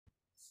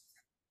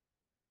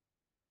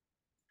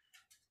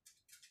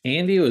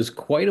Andy, it was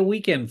quite a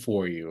weekend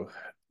for you.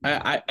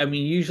 I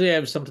mean, usually I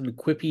have something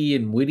quippy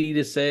and witty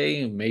to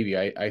say. Maybe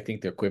I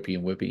think they're quippy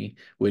and witty,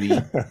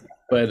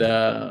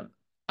 but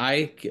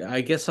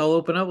I guess I'll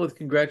open up with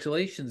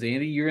congratulations,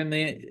 Andy. You're in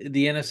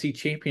the NFC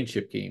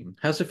Championship game.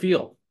 How's it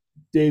feel?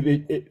 Dave,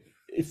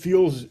 it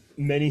feels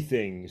many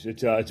things.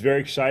 It's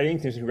very exciting.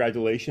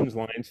 Congratulations,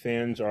 Lions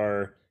fans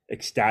are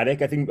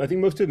ecstatic. I think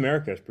most of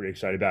America is pretty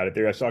excited about it.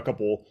 There, I saw a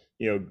couple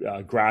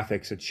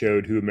graphics that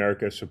showed who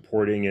America is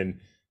supporting, and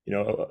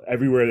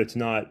everywhere that's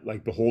not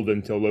like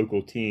beholden to a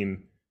local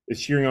team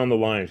is cheering on the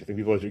Lions. I think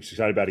people are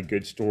excited about a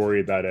good story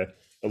about a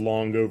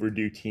long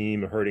overdue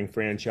team, a hurting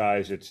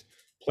franchise. It's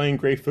playing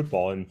great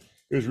football, and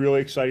it was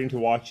really exciting to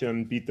watch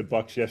them beat the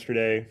Bucks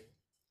yesterday.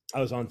 I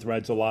was on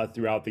Threads a lot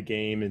throughout the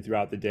game and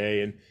throughout the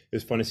day, and it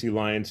was fun to see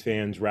Lions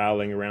fans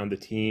rallying around the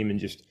team and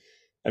just,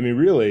 I mean,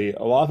 really,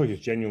 a lot of us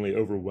just genuinely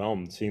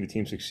overwhelmed seeing the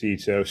team succeed.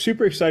 So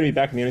super excited to be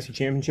back in the NFC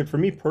Championship. For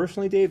me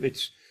personally, Dave,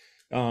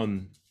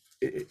 um,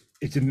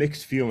 it's a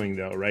mixed feeling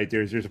though, right?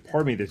 There's a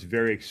part of me that's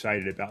very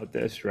excited about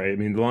this, right? I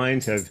mean, the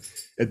Lions have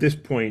at this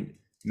point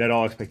met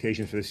all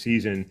expectations for the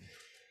season,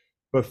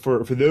 but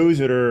for those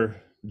that are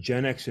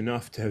Gen X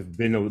enough to have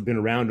been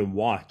around and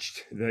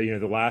watched the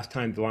last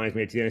time the Lions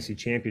made it to the NFC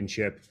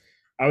Championship,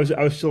 I was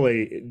still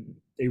a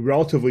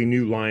relatively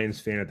new Lions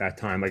fan at that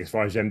time, like as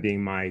far as them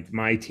being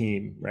my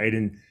team, right?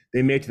 And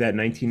they made it to that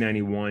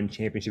 1991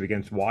 championship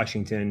against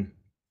Washington,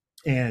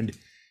 and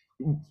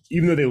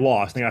even though they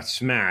lost, they got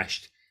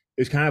smashed.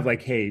 It was kind of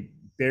like, hey,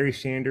 Barry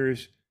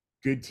Sanders,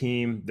 good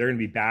team. They're going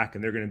to be back,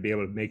 and they're going to be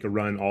able to make a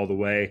run all the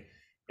way.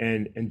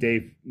 And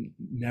Dave,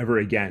 never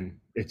again.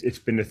 It's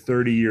been a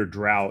 30-year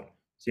drought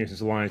since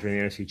the Lions were in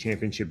the NFC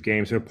Championship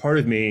game. So part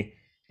of me,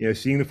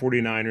 seeing the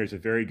 49ers, a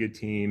very good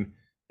team,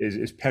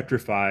 is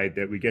petrified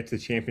that we get to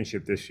the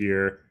championship this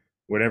year.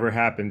 Whatever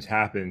happens,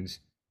 happens.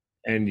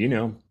 And, you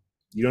don't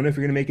know if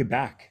you're going to make it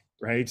back,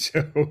 right?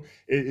 So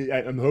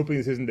I'm hoping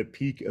this isn't the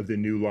peak of the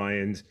new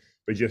Lions,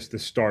 but just the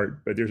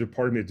start. But there's a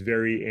part of me that's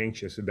very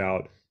anxious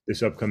about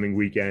this upcoming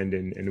weekend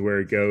and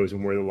where it goes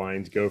and where the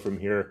Lions go from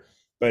here.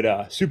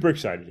 But super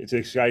excited. It's an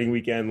exciting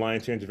weekend.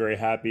 Lions fans are very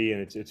happy,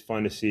 and it's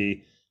fun to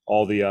see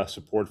all the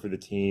support for the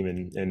team.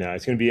 And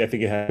it's going to be, I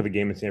think, a heck of a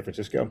game in San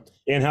Francisco.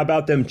 And how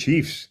about them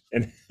Chiefs?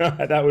 And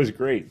that was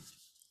great.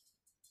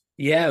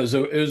 Yeah,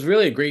 it was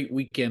really a great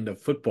weekend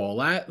of football.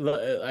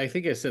 I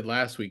think I said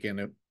last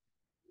weekend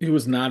it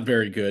was not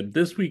very good.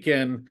 This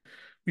weekend,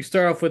 we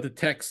start off with the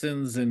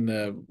Texans and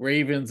the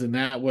Ravens, and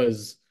that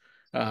was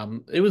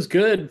it was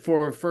good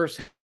for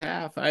first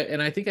half.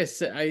 I think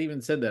I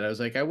even said that. I was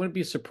like, I wouldn't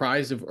be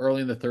surprised if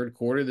early in the third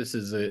quarter this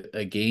is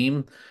a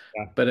game,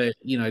 Yeah. but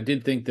I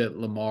did think that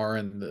Lamar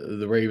and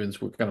the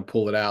Ravens were going to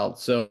pull it out.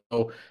 So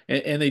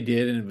and they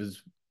did, and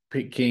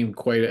became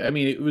quite. I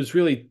mean, it was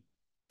really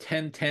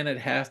 10-10 at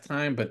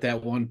halftime, but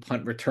that one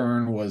punt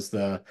return was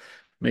the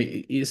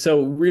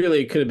so really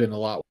it could have been a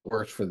lot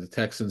worse for the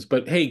Texans.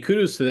 But hey,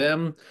 kudos to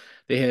them.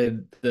 They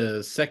had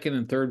the second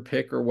and third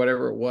pick or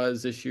whatever it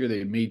was this year.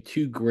 They made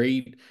two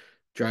great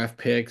draft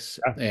picks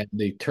Yeah. and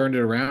they turned it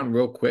around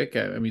real quick.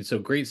 I mean, so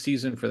great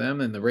season for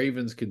them, and the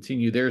Ravens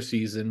continue their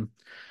season.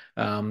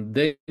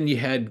 Then you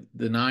had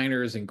the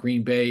Niners and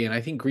Green Bay, and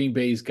I think Green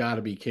Bay's got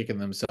to be kicking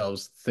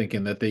themselves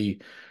thinking that they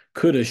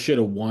could have, should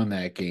have won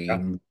that Yeah.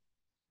 game.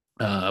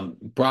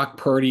 Brock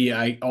Purdy,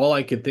 I all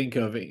I could think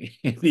of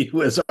Andy,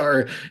 was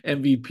our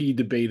MVP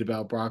debate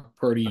about Brock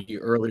Purdy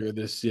earlier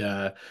this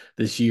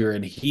year,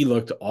 and he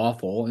looked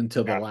awful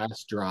until the Yeah.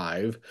 last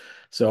drive.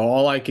 So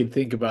all I could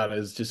think about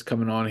is just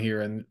coming on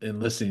here and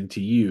listening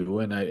to you,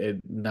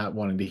 and not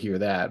wanting to hear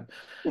that.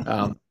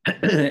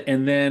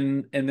 And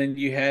then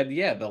you had,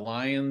 yeah, the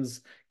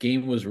Lions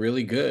game was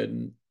really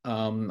good.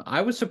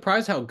 I was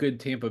surprised how good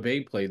Tampa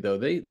Bay played, though.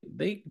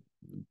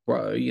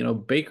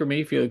 Baker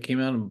Mayfield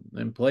came out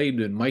and played,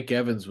 and Mike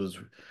Evans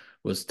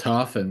was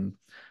tough,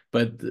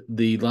 but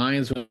the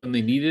Lions, when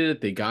they needed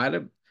it, they got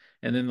it.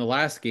 And then the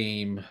last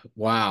game,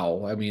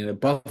 wow! I mean, at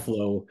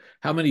Buffalo,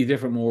 how many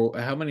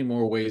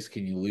more ways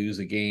can you lose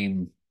a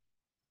game?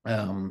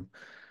 Um,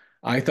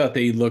 I thought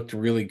they looked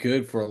really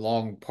good for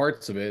long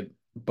parts of it,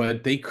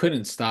 but they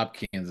couldn't stop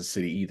Kansas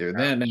City either.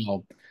 Then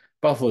now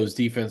Buffalo's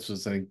defense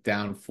was like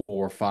down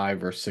four,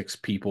 five, or six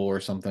people or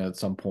something at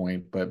some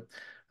point, but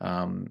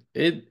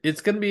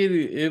it's gonna be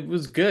it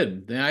was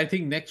good. And I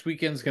think next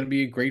weekend's gonna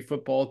be a great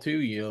football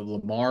too. You know,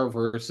 Lamar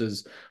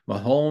versus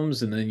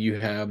Mahomes, and then you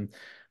have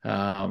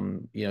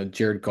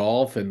Jared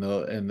Goff and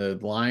the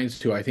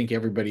Lions, who I think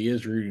everybody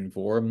is rooting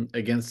for,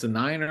 against the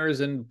Niners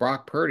and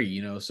Brock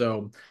Purdy.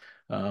 So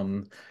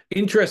um,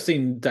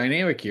 interesting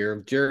dynamic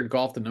here. Jared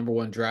Goff, the number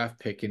one draft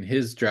pick in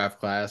his draft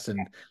class,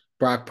 and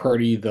Brock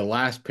Purdy, the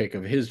last pick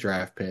of his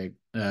draft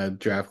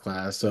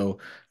class. So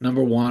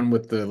number one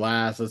with the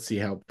last. Let's see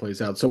how it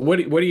plays out. So what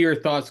are your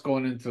thoughts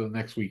going into the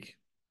next week?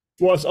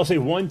 Well, I'll say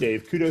one,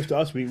 Dave. Kudos to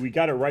us. We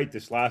got it right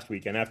this last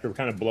weekend after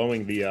kind of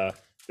blowing the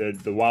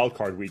wild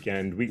card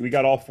weekend. We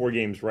got all four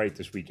games right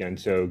this weekend.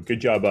 So good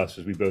job us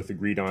as we both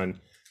agreed on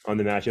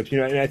the matchups.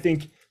 And I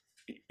think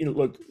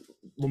look,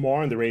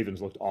 Lamar and the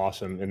Ravens looked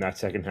awesome in that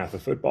second half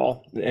of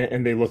football,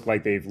 and they look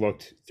like they've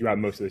looked throughout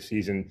most of the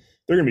season.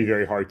 They're going to be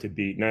very hard to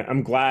beat, and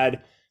I'm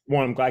glad.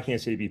 One, I'm glad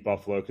Kansas City beat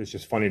Buffalo because it's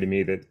just funny to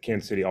me that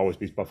Kansas City always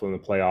beats Buffalo in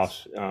the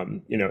playoffs.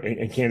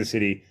 And Kansas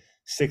City,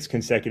 sixth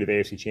consecutive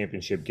AFC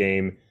Championship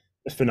game,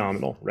 is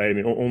phenomenal, right? I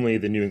mean, only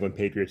the New England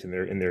Patriots in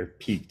their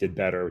peak did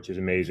better, which is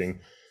amazing.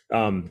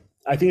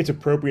 I think it's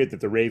appropriate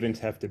that the Ravens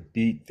have to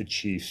beat the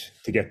Chiefs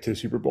to get to the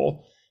Super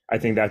Bowl. I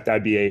think that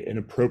that'd be an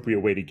appropriate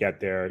way to get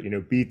there.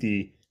 Beat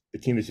the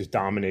team that's just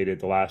dominated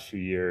the last few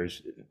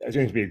years. It's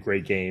going to be a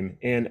great game.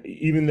 And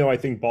even though I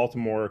think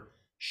Baltimore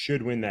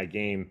should win that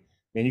game,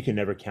 man, you can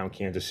never count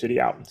Kansas City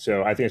out.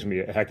 So I think it's going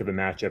to be a heck of a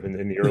matchup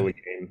in the early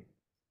game.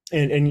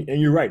 And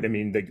you're right. I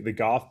mean, the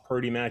Goff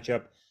Purdy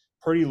matchup,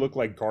 Purdy looked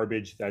like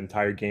garbage that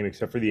entire game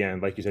except for the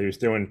end. Like you said, he was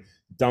throwing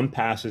dumb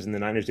passes, and the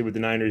Niners did what the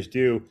Niners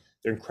do.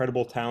 They're an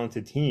incredible,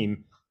 talented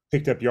team.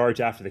 Picked up yards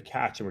after the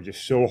catch and were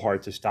just so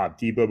hard to stop.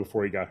 Debo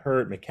before he got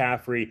hurt,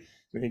 McCaffrey,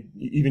 I mean,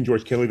 even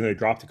George Kittle, even though they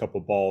dropped a couple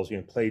of balls,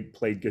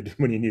 played good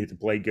when he needed to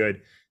play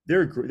good.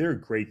 They're a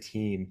great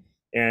team,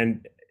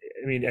 and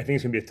I mean, I think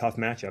it's going to be a tough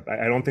matchup.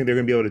 I don't think they're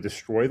going to be able to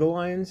destroy the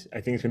Lions.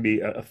 I think it's going to be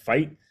a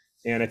fight,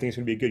 and I think it's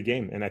going to be a good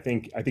game. And I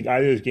think either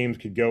of those games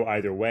could go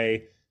either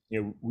way.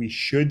 We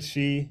should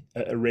see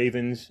a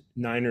Ravens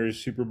Niners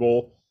Super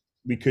Bowl.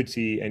 We could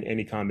see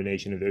any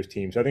combination of those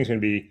teams. So I think it's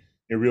going to be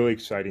really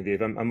exciting,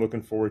 Dave. I'm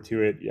looking forward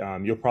to it.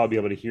 You'll probably be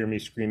able to hear me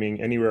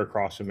screaming anywhere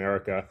across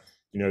America,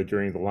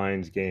 during the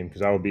Lions game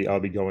because I'll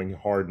be going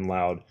hard and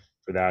loud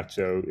for that.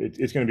 So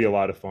it's going to be a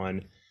lot of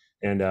fun.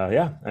 And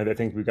yeah, I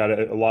think we've got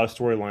a lot of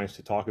storylines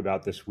to talk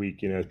about this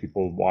week, as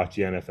people watch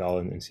the NFL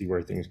and see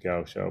where things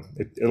go. So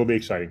it'll be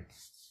exciting.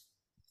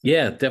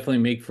 Yeah, definitely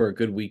make for a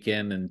good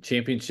weekend. And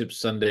Championship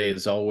Sunday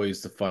is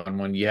always the fun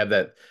one. You have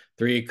that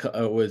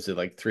was it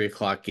like 3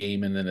 o'clock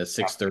game and then a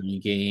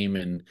 6:30 game,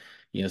 and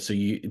so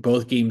you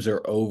both games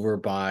are over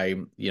by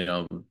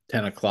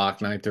 10 o'clock,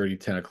 9:30,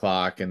 10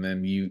 o'clock, and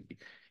then you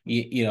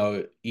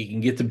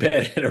can get to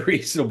bed at a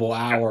reasonable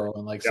hour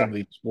on like Yeah. some of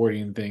these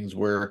sporting things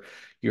where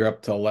you're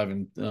up to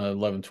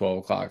 12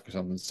 o'clock or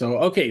something. So,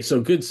 okay, so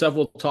good stuff.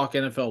 We'll talk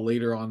NFL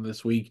later on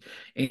this week.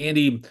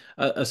 Andy,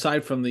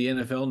 aside from the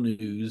NFL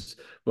news,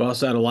 we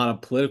also had a lot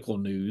of political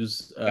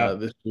news Yeah.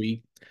 this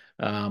week.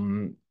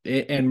 And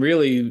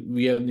really,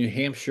 we have the New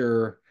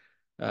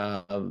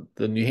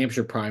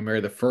Hampshire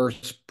primary, the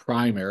first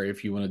primary,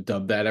 if you want to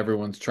dub that.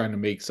 Everyone's trying to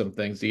make some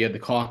things. You had the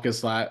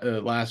caucus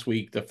last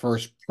week, the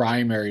first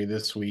primary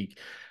this week.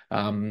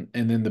 And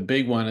then the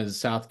big one is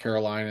South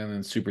Carolina and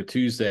then Super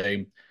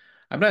Tuesday.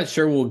 I'm not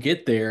sure we'll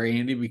get there,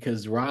 Andy,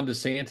 because Ron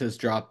DeSantis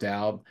dropped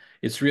out.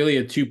 It's really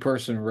a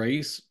two-person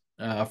race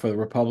for the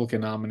Republican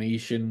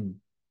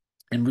nomination.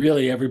 And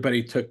really,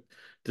 everybody took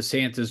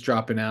DeSantis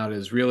dropping out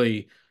as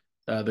really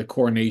the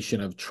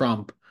coronation of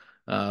Trump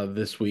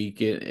this week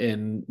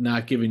and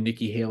not giving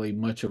Nikki Haley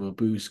much of a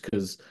boost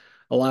because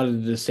a lot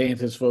of the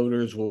DeSantis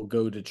voters will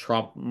go to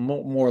Trump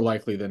more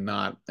likely than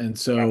not. And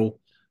so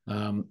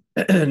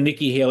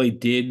Nikki Haley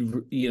did,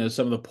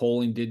 some of the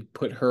polling did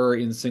put her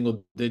in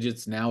single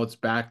digits. Now it's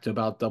back to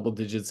about double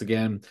digits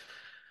again.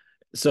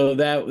 So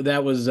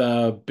that was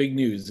big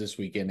news this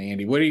weekend,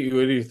 Andy. What are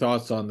your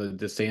thoughts on the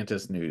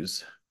DeSantis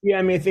news? Yeah,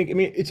 I mean,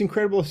 it's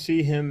incredible to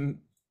see him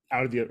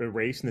out of the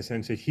race in the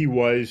sense that he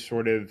was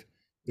sort of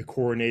the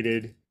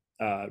coronated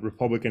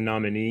Republican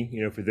nominee.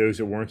 For those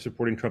that weren't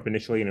supporting Trump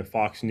initially,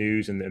 Fox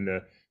News and then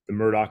the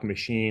Murdoch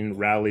machine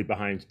rallied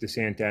behind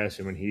DeSantis,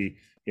 and when he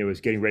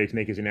was getting ready to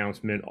make his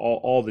announcement,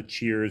 all the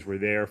cheers were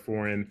there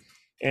for him.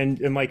 And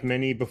like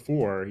many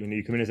before,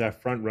 you come in as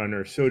that front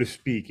runner, so to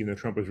speak.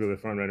 Trump was really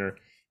the front runner,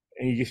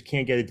 and you just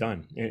can't get it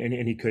done,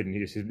 and he couldn't.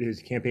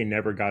 His campaign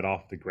never got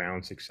off the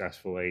ground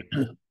successfully.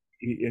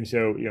 And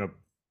so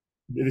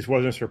this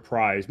wasn't a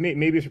surprise.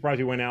 Maybe a surprise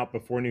he went out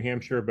before New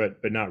Hampshire, but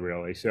not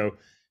really. So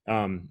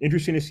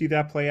interesting to see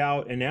that play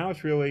out. And now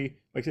it's really,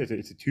 like I said,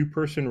 it's a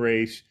two-person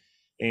race,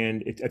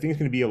 and I think it's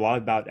going to be a lot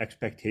about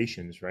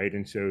expectations, right?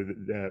 And so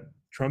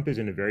Trump is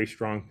in a very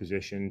strong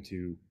position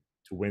to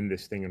win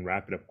this thing and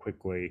wrap it up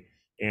quickly.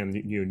 And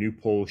new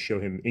polls show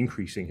him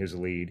increasing his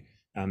lead,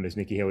 as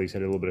Nikki Haley's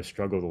had a little bit of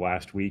struggle the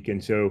last week.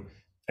 And so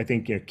I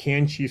think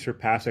can she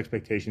surpass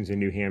expectations in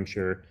New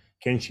Hampshire?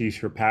 Can she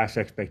surpass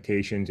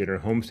expectations in her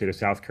home state of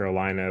South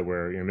Carolina,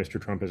 where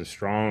Mr. Trump has a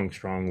strong,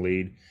 strong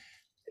lead?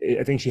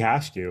 I think she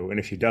has to, and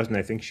if she doesn't,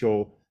 I think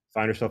she'll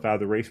find herself out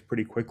of the race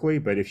pretty quickly.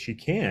 But if she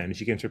can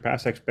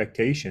surpass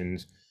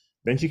expectations,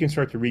 then she can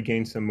start to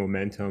regain some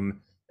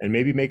momentum and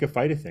maybe make a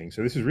fight of things.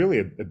 So this is really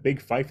a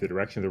big fight for the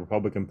direction of the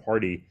Republican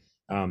Party.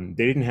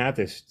 They didn't have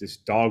this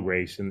dog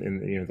race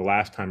in the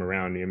last time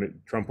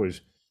around. Trump was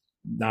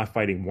not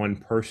fighting one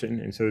person,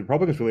 and so the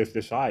Republicans really have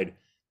to decide: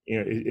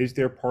 is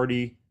their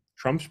party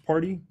Trump's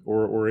party,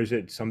 or is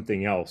it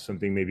something else,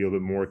 something maybe a little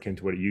bit more akin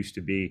to what it used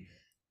to be?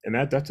 And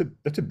that's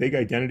a big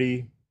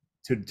identity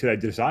to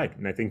decide.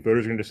 And I think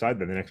voters are going to decide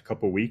that in the next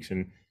couple of weeks,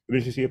 and we're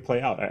going to see it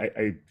play out. I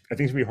think it's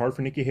going to be hard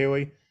for Nikki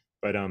Haley,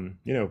 but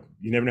you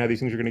never know how these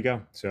things are going to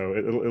go. So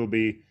it'll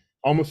be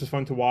almost as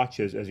fun to watch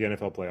as the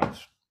NFL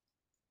playoffs.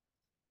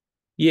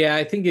 Yeah,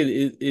 I think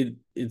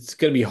it's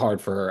going to be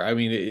hard for her. I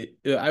mean,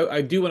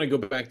 I do want to go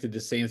back to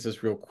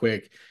DeSantis real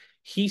quick.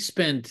 He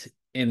spent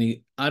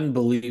an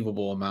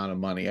unbelievable amount of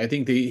money. I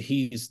think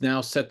he's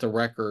now set the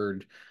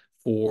record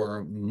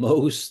for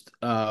most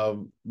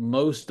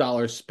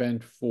dollars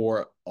spent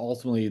for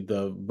ultimately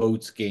the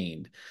votes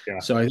gained. Yeah,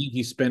 So I think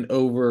he spent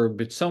over,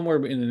 but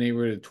somewhere in the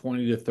neighborhood of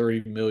 20 to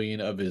 30 million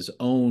of his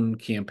own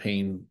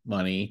campaign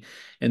money.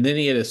 And then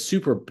he had a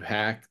super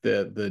PAC,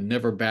 the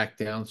Never Back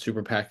Down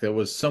super PAC that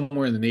was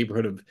somewhere in the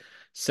neighborhood of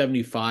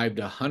 75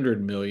 to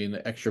 100 million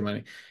extra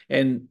money.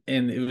 And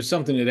it was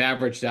something that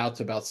averaged out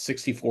to about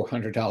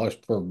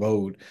 $6,400 per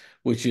vote,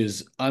 which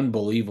is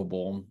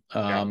unbelievable.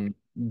 yeah,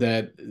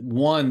 That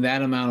one,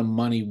 that amount of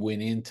money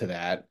went into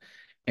that,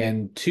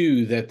 and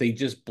two, that they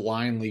just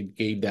blindly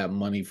gave that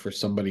money for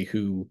somebody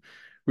who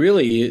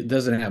really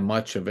doesn't have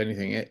much of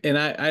anything. And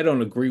I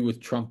don't agree with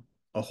Trump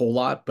a whole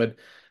lot, but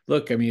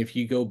look, I mean, if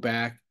you go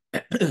back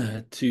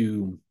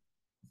to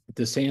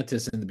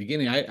DeSantis in the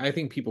beginning, I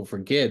think people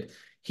forget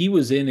he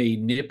was in a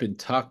nip and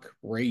tuck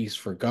race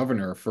for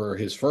governor for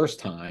his first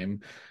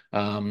time.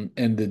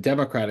 And the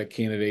Democratic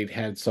candidate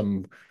had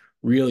some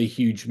really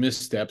huge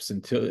missteps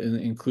until,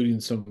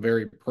 including some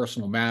very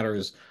personal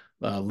matters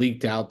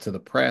leaked out to the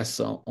press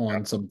yeah,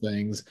 on some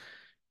things,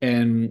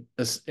 and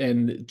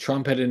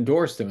Trump had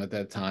endorsed him at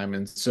that time,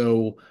 and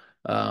so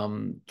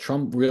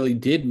Trump really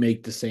did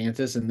make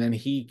DeSantis, and then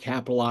he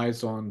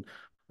capitalized on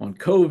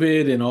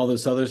COVID and all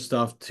this other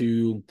stuff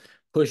to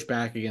push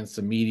back against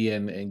the media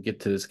and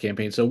get to this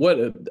campaign. So what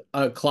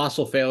a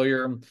colossal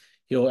failure!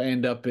 He'll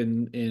end up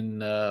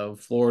in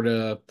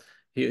Florida.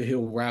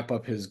 He'll wrap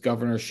up his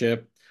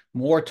governorship.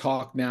 More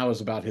talk now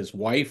is about his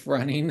wife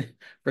running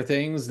for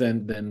things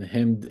than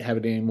him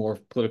having any more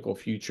political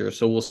future.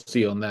 So we'll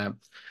see on that.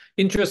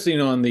 Interesting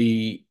on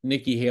the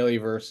Nikki Haley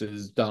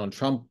versus Donald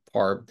Trump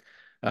part.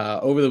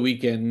 Over the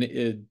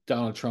weekend,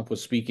 Donald Trump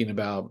was speaking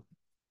about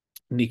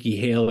Nikki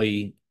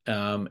Haley,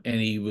 and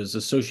he was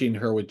associating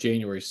her with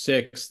January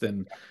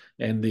 6th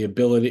and the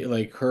ability,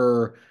 like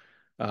her.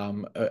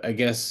 I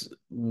guess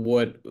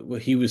what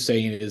he was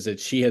saying is that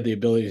she had the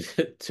ability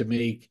to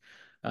make,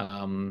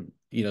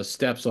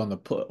 steps on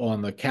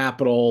the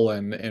Capitol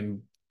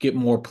and get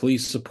more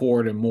police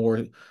support and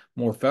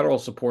more federal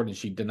support, and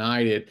she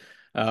denied it,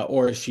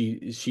 or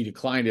she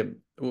declined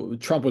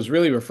it. Trump was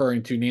really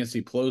referring to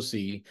Nancy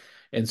Pelosi,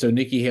 and so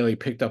Nikki Haley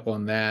picked up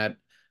on that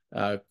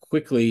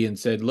quickly and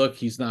said, "Look,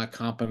 he's not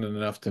competent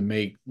enough to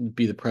be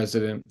the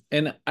president."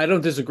 And I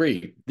don't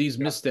disagree. These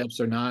yeah. missteps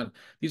are not;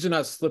 these are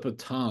not slip of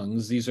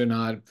tongues. These are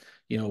not,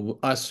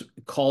 us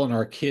calling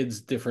our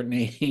kids different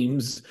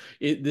names.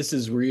 This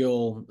is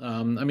real.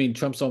 I mean,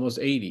 Trump's almost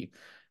 80.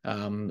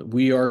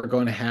 We are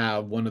going to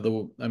have one of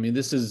the. I mean,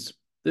 this is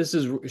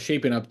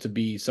shaping up to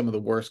be some of the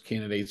worst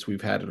candidates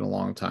we've had in a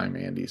long time,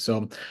 Andy.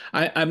 So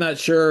I'm not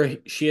sure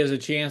she has a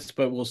chance,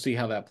 but we'll see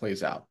how that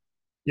plays out.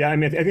 Yeah, I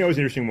mean, I think that was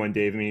an interesting one,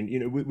 Dave. I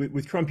mean,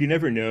 with Trump, you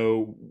never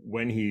know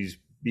when he's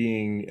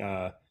being,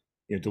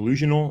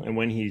 delusional and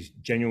when he's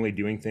genuinely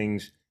doing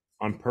things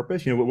on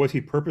purpose. Was he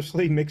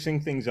purposely mixing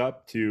things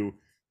up to,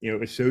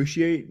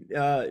 associate,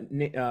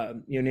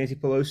 Nancy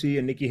Pelosi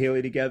and Nikki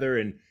Haley together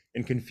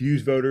and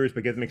confuse voters,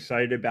 but get them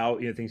excited about,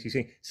 things he's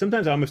saying.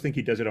 Sometimes I almost think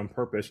he does it on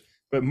purpose,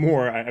 but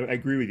more, I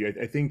agree with you.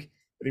 I think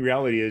the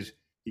reality is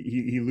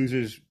he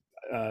loses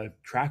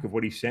track of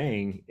what he's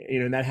saying,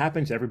 and that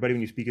happens to everybody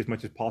when you speak as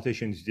much as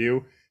politicians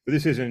do. But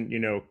this isn't,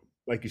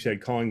 like you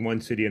said, calling one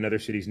city another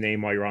city's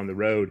name while you're on the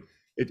road.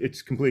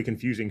 It's completely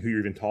confusing who you're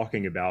even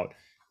talking about.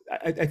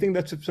 I think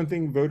that's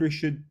something voters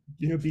should,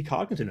 be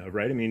cognizant of,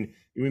 right? I mean,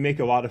 we make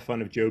a lot of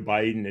fun of Joe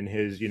Biden and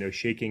his,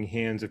 shaking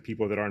hands of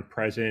people that aren't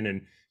present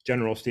and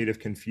general state of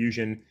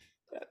confusion.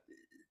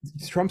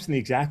 Trump's in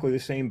exactly the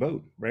same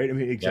boat, right? I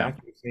mean, Yeah.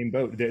 exactly the same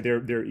boat.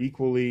 They're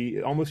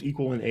equally, almost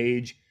equal in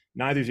age.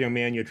 Neither's a young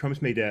man.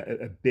 Trump's made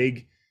a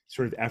big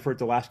sort of effort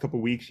the last couple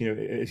of weeks.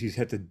 As he's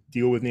had to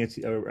deal with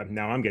Nancy.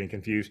 Now I'm getting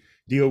confused.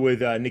 Deal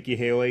with Nikki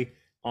Haley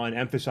on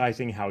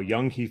emphasizing how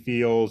young he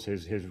feels,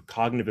 his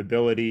cognitive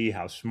ability,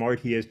 how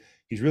smart he is.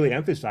 He's really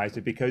emphasized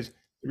it because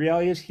the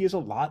reality is he is a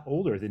lot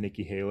older than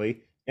Nikki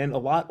Haley and a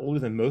lot older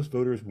than most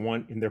voters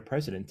want in their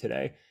president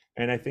today.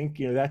 And I think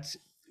that's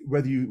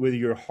whether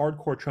you're a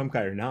hardcore Trump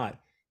guy or not,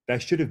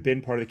 that should have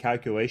been part of the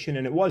calculation,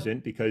 and it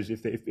wasn't because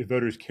if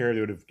voters cared, they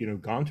would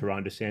have gone to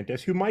Ron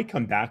DeSantis, who might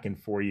come back in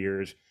 4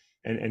 years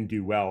and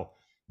do well.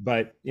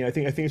 But I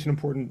think it's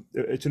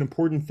an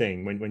important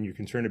thing when you're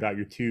concerned about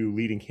your two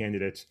leading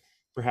candidates,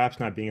 perhaps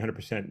not being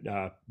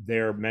 100%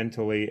 there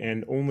mentally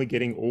and only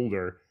getting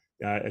older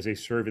as they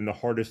serve in the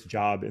hardest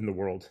job in the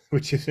world,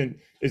 which isn't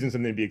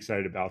something to be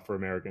excited about for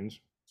Americans.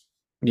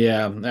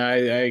 Yeah, I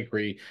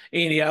agree.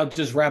 Andy, I'll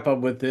just wrap up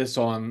with this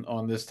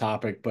on this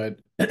topic, but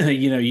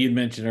you'd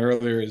mentioned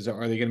earlier is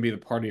are they going to be the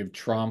party of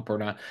Trump or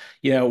not?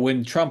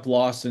 When Trump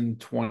lost in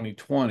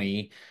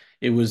 2020,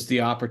 it was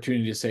the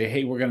opportunity to say,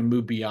 hey, we're going to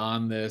move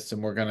beyond this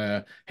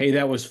and hey,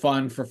 that was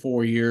fun for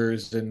 4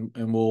 years and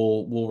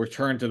we'll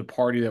return to the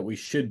party that we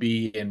should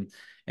be,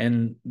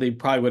 and they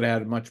probably would have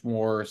had much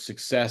more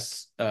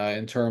success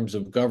in terms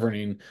of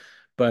governing.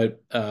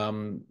 but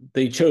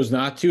they chose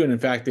not to, and in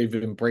fact, they've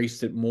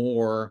embraced it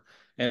more.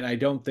 And I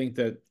don't think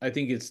that I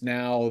think it's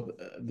now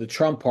the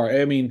Trump part.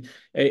 I mean,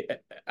 I,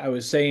 I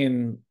was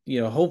saying,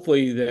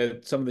 hopefully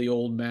that some of the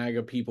old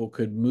MAGA people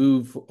could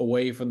move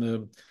away from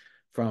the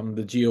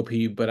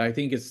GOP, but I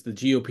think it's the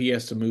GOP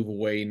has to move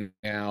away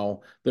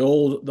now.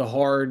 The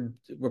hard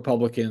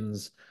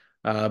Republicans,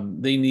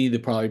 they need to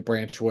probably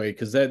branch away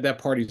because that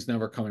party's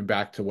never coming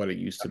back to what it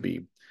used to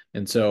be.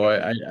 And so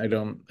I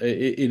don't.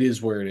 It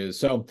is where it is.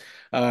 So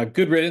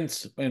good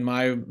riddance in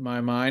my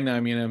mind. I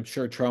mean, I'm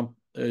sure Trump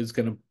is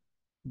going to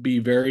be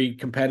very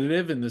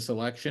competitive in this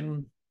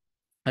election.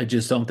 I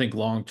just don't think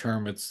long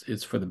term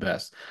it's for the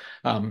best.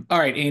 All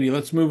right, Andy,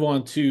 let's move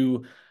on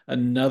to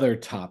another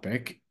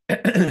topic.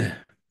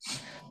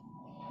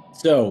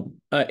 So,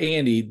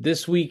 Andy,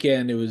 this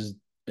weekend it was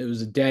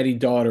a daddy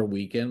daughter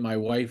weekend. My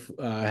wife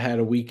had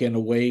a weekend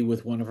away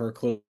with one of her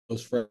close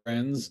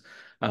friends,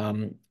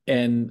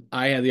 and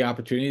I had the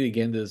opportunity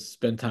again to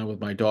spend time with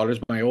my daughters.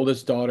 My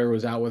oldest daughter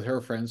was out with her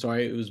friends, so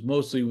it was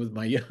mostly with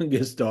my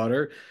youngest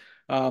daughter.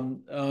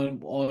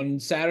 On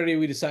Saturday,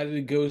 we decided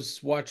to go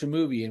watch a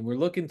movie, and we're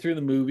looking through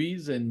the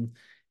movies and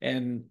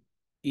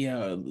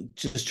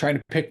just trying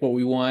to pick what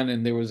we want.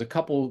 And there was a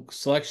couple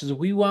selections.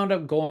 We wound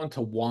up going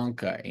to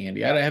Wonka,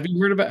 Andy. Have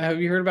you heard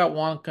about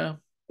Wonka?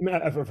 I mean,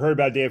 I've heard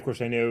about Dave. Of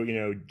course, I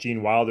know,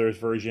 Gene Wilder's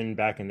version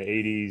back in the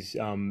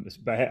 80s,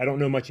 but I don't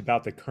know much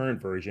about the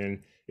current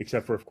version,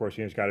 except for, of course,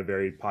 it's got a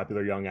very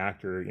popular young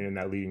actor, in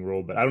that leading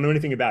role. But I don't know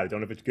anything about it.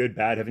 Don't know if it's good,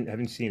 bad.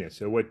 Haven't seen it.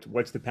 So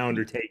what's the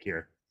pounder take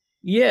here?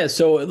 Yeah,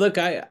 so look,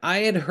 I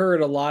had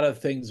heard a lot of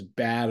things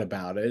bad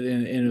about it,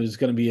 and it was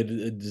going to be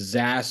a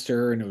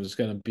disaster, and it was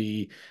going to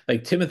be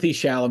like Timothy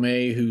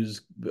Chalamet,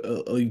 who's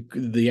like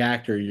the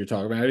actor you're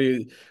talking about.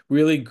 He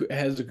really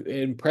has an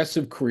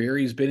impressive career.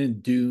 He's been in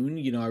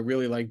Dune. I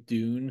really like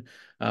Dune,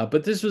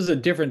 but this was a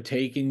different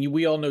take, and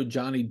we all know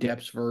Johnny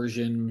Depp's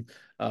version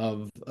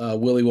of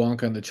Willy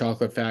Wonka and the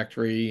Chocolate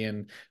Factory,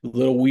 and a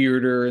little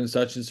weirder and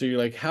such. And so you're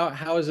like,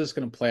 how is this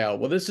going to play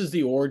out? Well, this is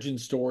the origin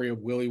story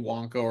of Willy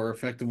Wonka, or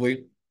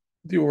effectively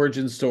the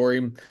origin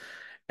story.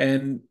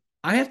 And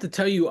I have to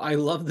tell you, I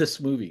love this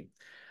movie.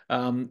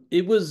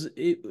 It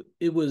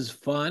was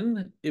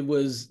fun.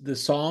 The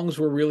songs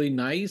were really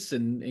nice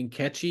and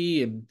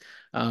catchy, and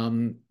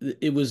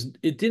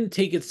it didn't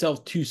take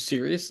itself too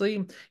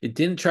seriously. It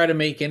didn't try to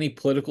make any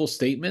political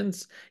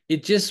statements.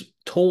 It just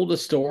told a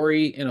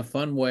story in a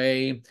fun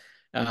way.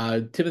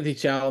 Timothy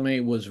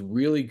Chalamet was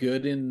really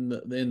good in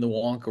the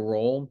Wonka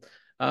role.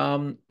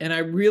 And I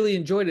really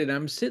enjoyed it.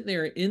 I'm sitting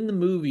there in the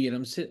movie,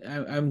 and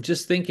I'm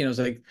just thinking, I was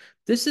like,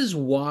 this is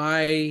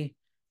why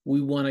we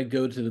want to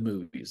go to the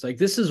movies. Like,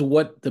 this is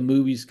what the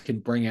movies can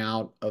bring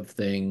out of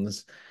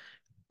things.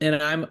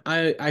 And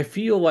I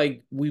feel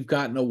like we've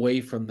gotten away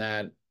from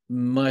that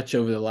much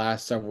over the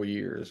last several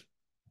years.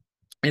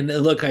 And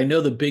look, I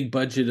know the big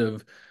budget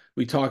of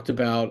we talked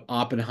about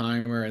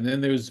Oppenheimer, and then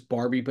there's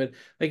Barbie, but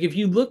like if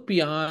you look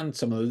beyond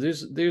some of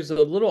those, there's a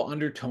little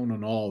undertone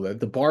on all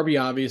that. The Barbie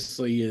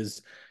obviously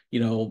is,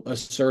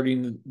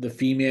 asserting the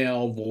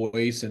female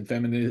voice and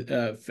feminism,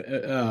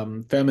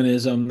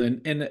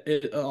 and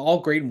all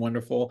great and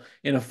wonderful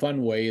in a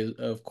fun way,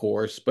 of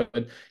course.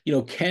 But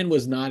Ken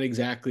was not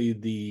exactly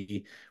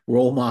the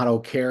role model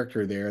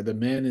character there. The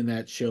men in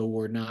that show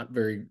were not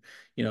very,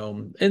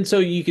 and so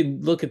you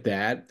can look at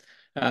that.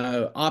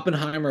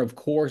 Oppenheimer, of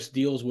course,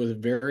 deals with a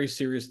very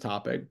serious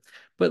topic,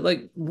 but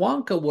like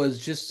Wonka was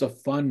just a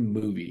fun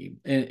movie,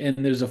 and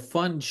there's a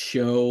fun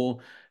show.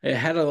 It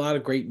had a lot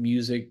of great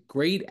music,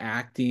 great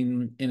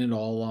acting in it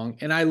all along,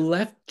 and I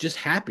left just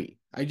happy.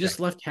 I Yeah. just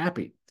left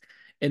happy,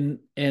 and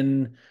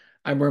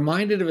I'm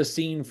reminded of a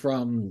scene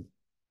from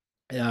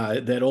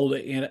that old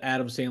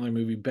Adam Sandler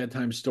movie,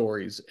 Bedtime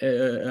Stories.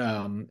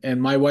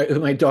 And my wife,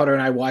 my daughter,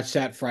 and I watched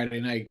that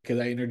Friday night because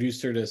I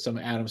introduced her to some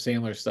Adam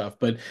Sandler stuff.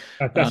 But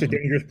That's a um,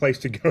 dangerous place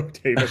to go,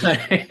 Dave.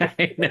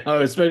 I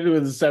know, especially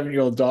with a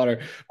 7-year-old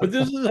daughter. But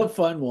this is a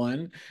fun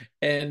one,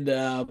 and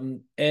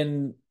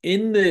in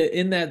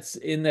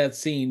that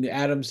scene,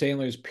 Adam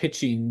Sandler's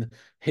pitching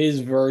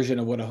his version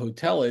of what a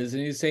hotel is,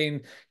 and he's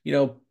saying, you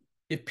know,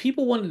 if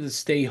people wanted to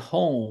stay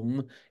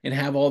home and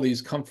have all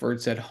these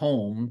comforts at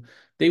home,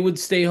 they would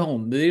stay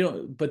home. They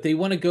don't, but they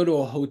want to go to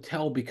a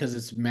hotel because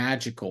it's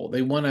magical.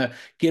 They want to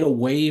get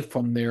away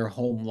from their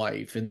home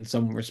life in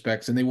some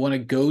respects, and they want to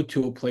go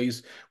to a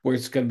place where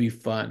it's going to be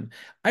fun.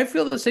 I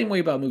feel the same way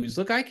about movies.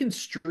 Look, I can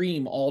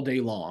stream all day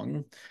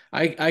long.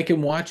 I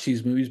can watch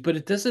these movies, but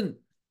it doesn't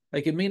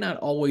like it may not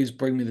always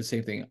bring me the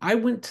same thing. I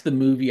went to the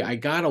movie, I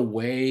got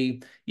away.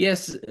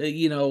 Yes,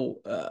 and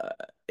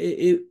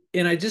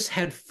I just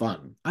had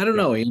fun. I don't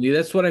Yeah. know, Andy.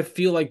 That's what I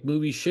feel like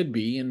movies should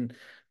be, and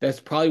that's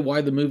probably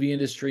why the movie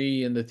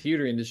industry and the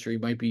theater industry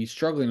might be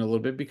struggling a little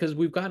bit because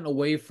we've gotten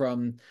away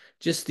from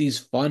just these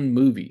fun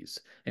movies,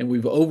 and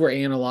we've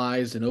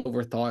overanalyzed and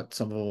overthought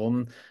some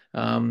of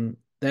them.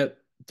 That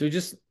they're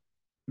just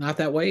not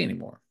that way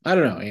anymore. I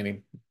don't know,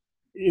 Andy.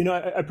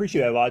 I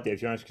appreciate that a lot, Dave,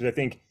 to be honest, because I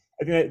think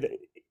that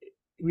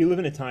we live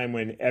in a time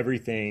when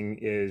everything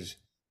is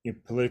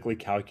politically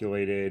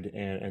calculated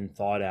and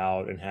thought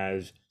out and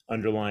has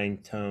underlying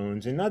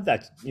tones. And not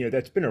that,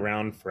 that's been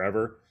around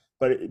forever,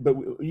 but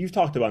you've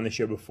talked about on the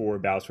show before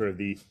about sort of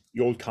the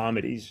old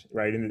comedies,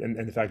 right?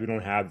 And the fact we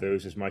don't have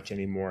those as much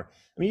anymore.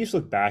 I mean, you just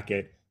look back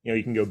at,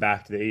 you can go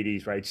back to the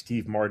 80s, right?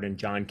 Steve Martin and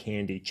John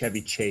Candy,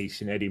 Chevy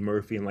Chase and Eddie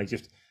Murphy, and like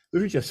just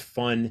those are just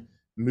fun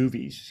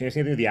movies. Same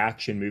thing with the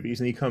action movies.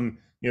 And you come,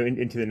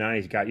 into the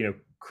 90s, you got,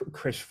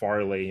 Chris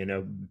Farley,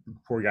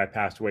 poor guy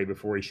passed away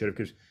before he should have,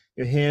 because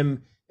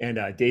him and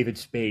David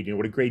Spade,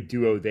 what a great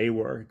duo they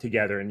were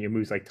together, and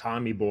movies like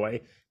Tommy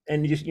Boy,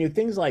 and just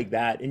things like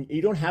that. And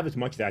you don't have as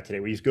much of that today,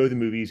 where you just go to the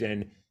movies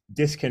and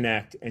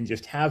disconnect and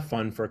just have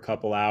fun for a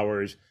couple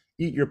hours,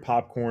 eat your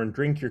popcorn,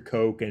 drink your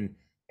Coke, and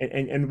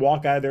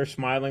walk out of there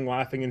smiling,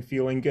 laughing, and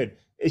feeling good.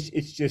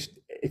 It's just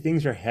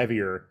things are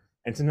heavier,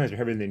 and sometimes they're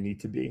heavier than they need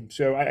to be.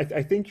 So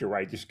I think you're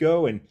right. Just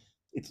go, and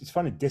it's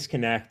fun to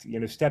disconnect,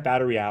 step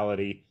out of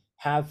reality,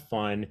 have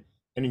fun,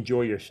 and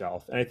enjoy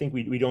yourself. And I think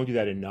we don't do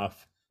that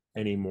enough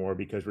anymore,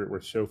 because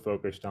we're so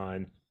focused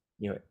on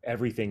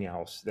everything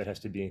else that has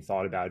to be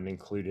thought about and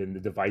included in the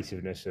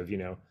divisiveness of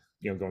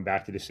going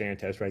back to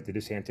DeSantis, right? The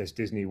DeSantis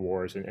Disney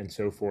wars and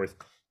so forth.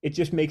 It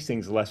just makes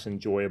things less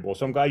enjoyable.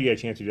 So I'm glad you had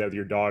a chance to do that with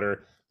your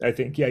daughter. I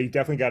think, yeah, you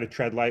definitely got to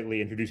tread lightly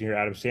introducing her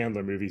Adam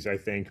Sandler movies, I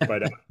think.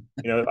 But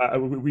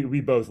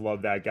we both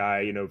love that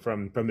guy.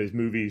 From his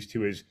movies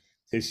to his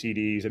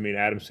CDs. I mean,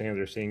 Adam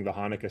Sandler singing the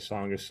Hanukkah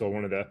song is still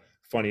one of the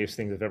funniest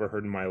things I've ever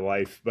heard in my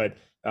life. But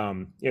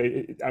I'm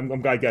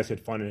glad you guys had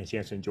fun and a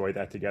chance to enjoy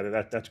that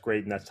together. That's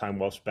great, and that's time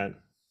well spent.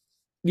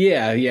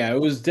 Yeah, yeah,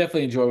 it was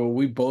definitely enjoyable.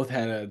 We both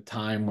had a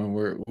time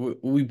when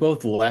we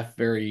both left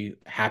very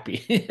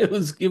happy. It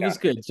was Yeah,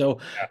 good. So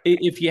yeah.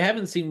 if you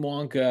haven't seen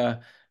Wonka,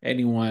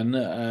 anyone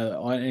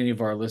on any of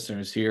our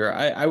listeners here,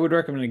 I would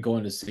recommend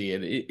going to see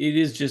it. It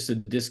is just a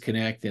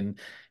disconnect, and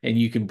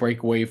you can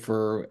break away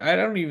for. I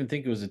don't even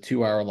think it was a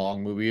 2 hour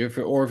long movie. If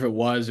it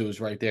was, it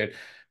was right there.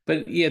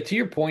 But yeah, to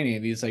your point,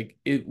 Andy, it's like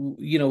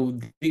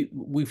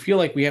we feel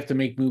like we have to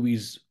make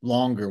movies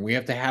longer. We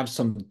have to have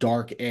some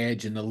dark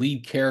edge, and the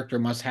lead character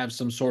must have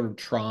some sort of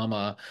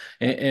trauma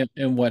and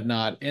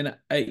whatnot. And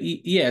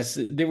yes,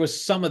 there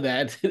was some of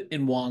that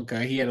in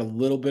Wonka. He had a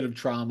little bit of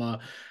trauma,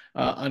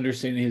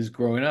 understanding his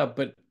growing up,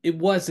 but it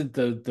wasn't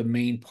the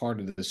main part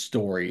of the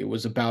story. It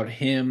was about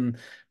him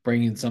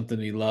bringing something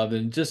he loved,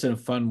 and just in a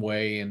fun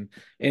way. And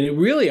it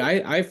really,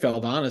 I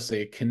felt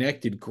honestly, it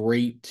connected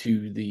great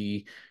to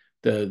the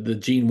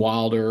Gene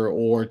Wilder,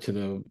 or to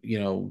the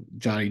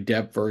Johnny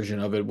Depp version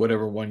of it,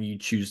 whatever one you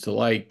choose to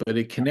like, but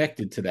it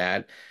connected to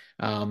that.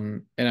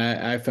 And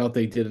I felt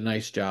they did a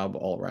nice job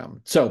all around.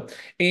 So,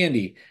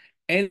 Andy,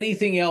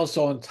 anything else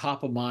on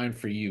top of mind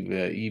for you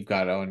that you've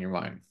got on your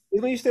mind?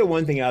 Let me just throw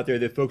one thing out there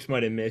that folks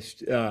might have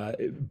missed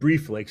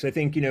briefly, because I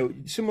think,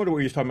 similar to what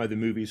you're talking about the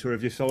movie, sort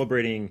of just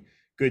celebrating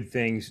good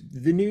things.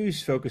 The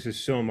news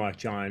focuses so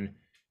much on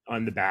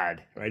the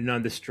bad, right, and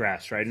on the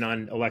stress, right, and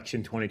on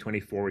election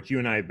 2024, which you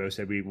and I both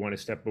said we want to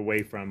step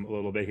away from a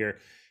little bit here.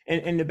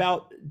 And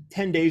about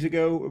 10 days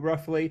ago,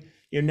 roughly,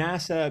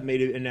 NASA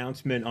made an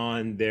announcement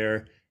on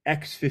their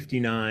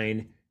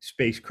X-59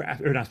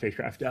 spacecraft, or not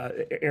spacecraft,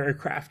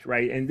 aircraft,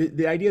 right? And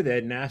the idea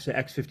that NASA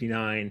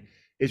X-59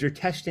 is they're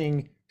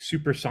testing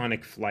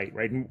supersonic flight,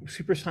 right? And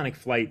supersonic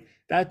flight,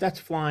 that's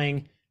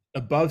flying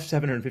above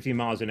 750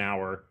 miles an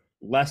hour,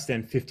 less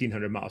than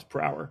 1,500 miles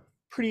per hour.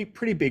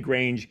 Pretty big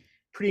range,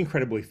 pretty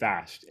incredibly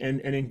fast.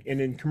 And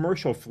in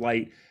commercial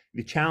flight,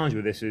 the challenge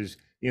with this is,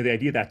 the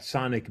idea that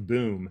sonic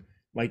boom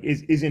like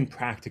isn't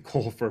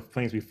practical for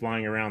planes to be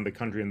flying around the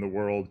country and the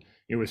world,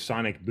 with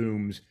sonic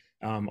booms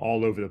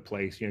all over the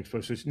place. So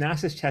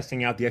NASA's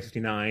testing out the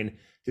X-59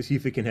 to see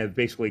if we can have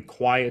basically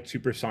quiet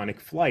supersonic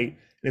flight.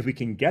 And if we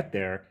can get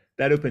there,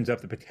 that opens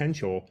up the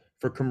potential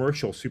for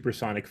commercial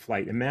supersonic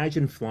flight.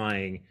 Imagine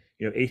flying,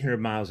 800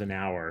 miles an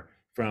hour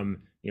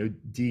from,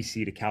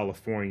 DC to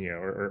California,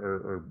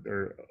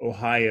 or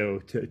Ohio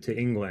to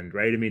England,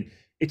 right? I mean,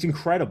 it's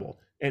incredible.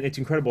 And it's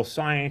incredible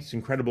science,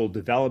 incredible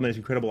development, it's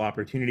incredible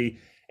opportunity.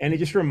 And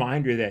it's just a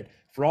reminder that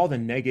for all the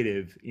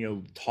negative,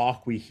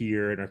 talk we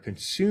hear and are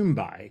consumed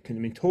by,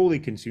 totally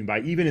consumed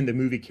by, even in the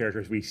movie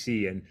characters we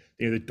see, and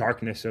the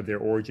darkness of their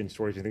origin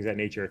stories and things of that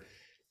nature,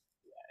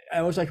 I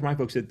always like to remind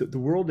folks that the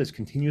world is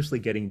continuously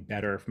getting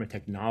better from a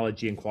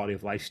technology and quality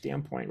of life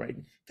standpoint, right?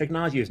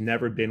 Technology has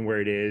never been where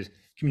it is.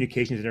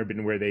 Communications has never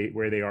been where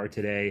they are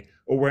today.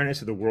 Awareness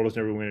of the world has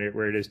never been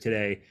where it is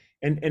today.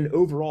 And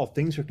overall,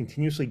 things are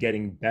continuously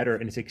getting better,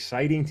 and it's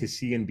exciting to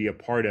see and be a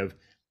part of.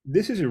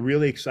 This is a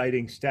really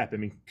exciting step.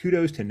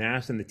 Kudos to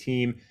NASA and the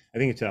team. I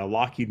think it's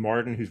Lockheed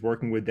Martin who's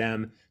working with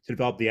them to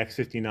develop the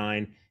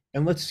X-59.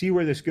 And let's see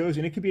where this goes.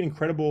 And it could be an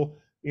incredible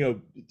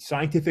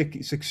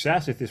scientific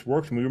success if this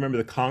works. And we remember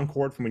the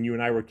Concorde from when you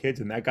and I were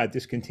kids, and that got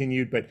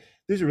discontinued. But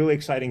this is a really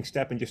exciting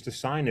step, and just a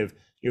sign of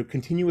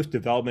continuous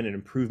development and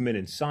improvement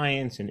in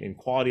science and in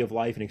quality of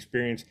life and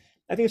experience.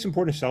 I think it's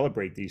important to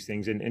celebrate these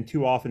things. And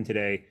too often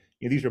today,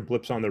 these are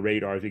blips on the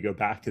radar as we go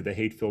back to the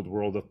hate-filled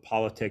world of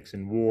politics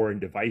and war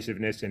and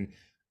divisiveness, and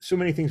so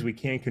many things we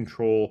can't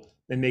control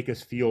that make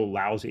us feel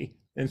lousy.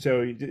 And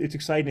so it's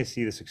exciting to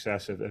see the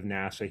success of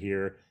NASA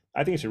here.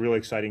 I think it's a really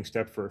exciting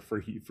step for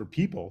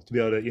people to be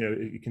able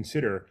to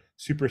consider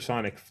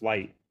supersonic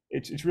flight.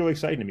 It's really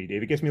exciting to me,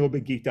 Dave. It gets me a little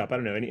bit geeked up. I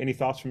don't know. Any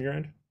thoughts from your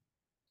end?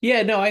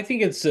 Yeah, no, I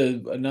think it's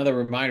another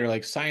reminder.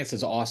 Like science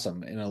is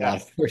awesome in a Yeah,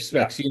 lot of yeah,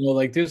 respects.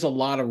 Like there's a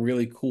lot of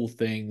really cool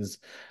things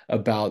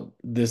about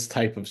this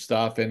type of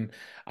stuff, and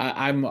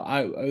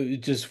I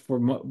just for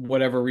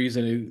whatever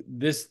reason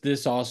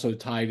this also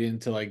tied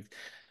into like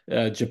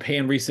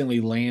Japan recently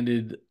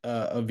landed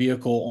a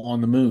vehicle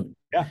on the moon,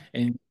 yeah.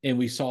 and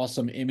we saw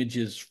some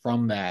images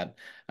from that.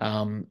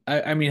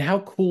 I mean, how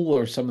cool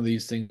are some of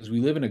these things?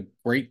 We live in a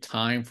great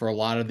time for a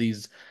lot of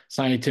these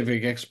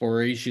scientific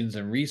explorations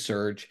and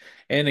research,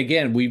 and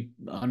again, we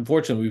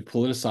unfortunately we've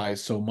politicized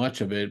so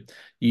much of it.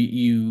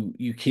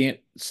 You can't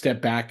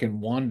step back and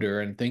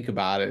wonder and think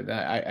about it.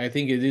 I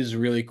think it is a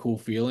really cool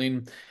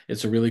feeling.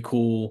 It's a really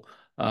cool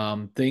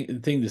thing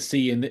to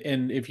see.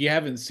 And if you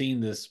haven't seen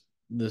this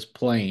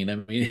plane, I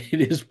mean,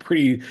 it is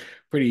pretty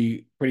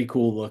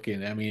cool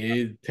looking. I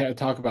mean,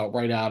 talk about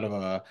right out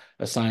of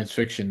a science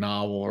fiction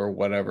novel or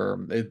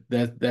whatever.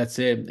 That's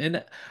it.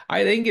 And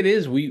I think it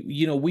is.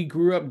 We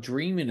grew up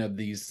dreaming of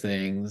these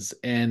things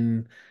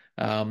and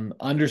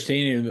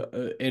understanding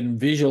and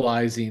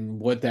visualizing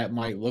what that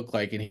might look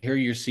like, and here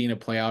you're seeing it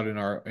play out in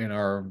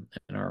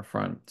our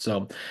front.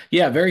 So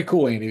yeah, very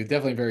cool, Andy.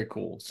 Definitely very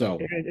cool. So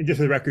And just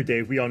for the record,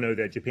 Dave, we all know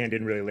that Japan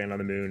didn't really land on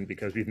the moon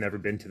because we've never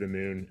been to the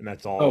moon, and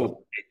that's all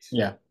oh fakes,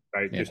 yeah,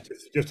 right? yeah.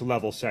 Just a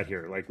level set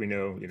here. Like we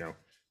know, the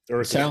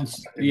Earth is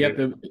Sounds and yep.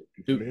 the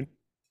It, moon.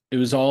 it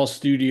was all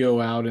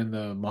studio out in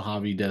the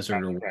Mojave Desert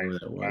That's or right. wherever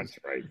that was. That's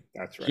right.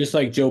 That's right. Just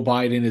like Joe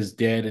Biden is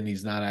dead and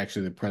he's not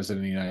actually the president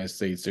of the United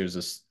States, there's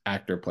this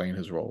actor playing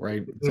his role,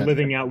 right? Is We're that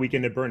living out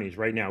Weekend at Bernie's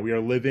right now. We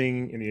are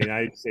living in the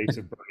United States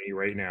of Bernie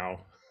right now.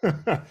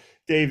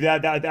 Dave,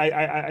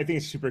 I think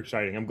it's super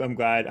exciting. I'm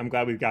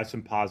glad we've got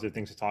some positive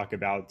things to talk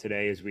about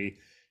today as we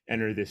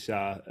enter this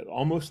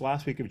almost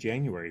last week of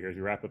January here as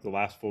we wrap up the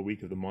last full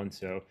week of the month.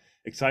 So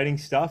exciting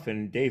stuff.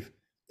 And Dave,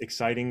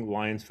 exciting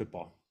Lions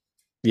football.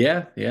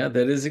 Yeah, yeah,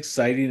 that is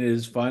exciting. It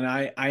is fun.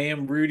 I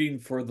am rooting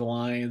for the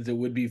Lions. It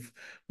would be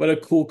what a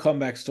cool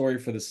comeback story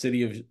for the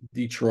city of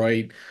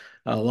Detroit.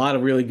 A lot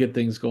of really good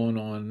things going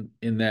on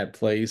in that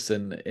place,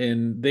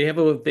 and they have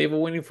a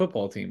winning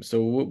football team.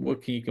 So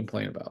what can you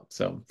complain about?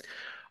 So,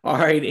 all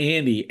right,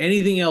 Andy.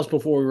 Anything else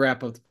before we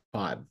wrap up the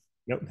pod?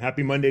 Yep.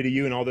 Happy Monday to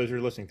you and all those who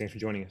are listening. Thanks for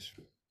joining us.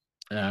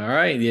 All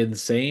right, and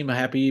same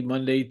happy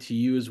Monday to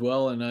you as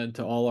well, and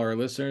to all our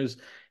listeners.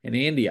 And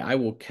Andy, I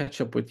will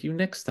catch up with you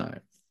next time.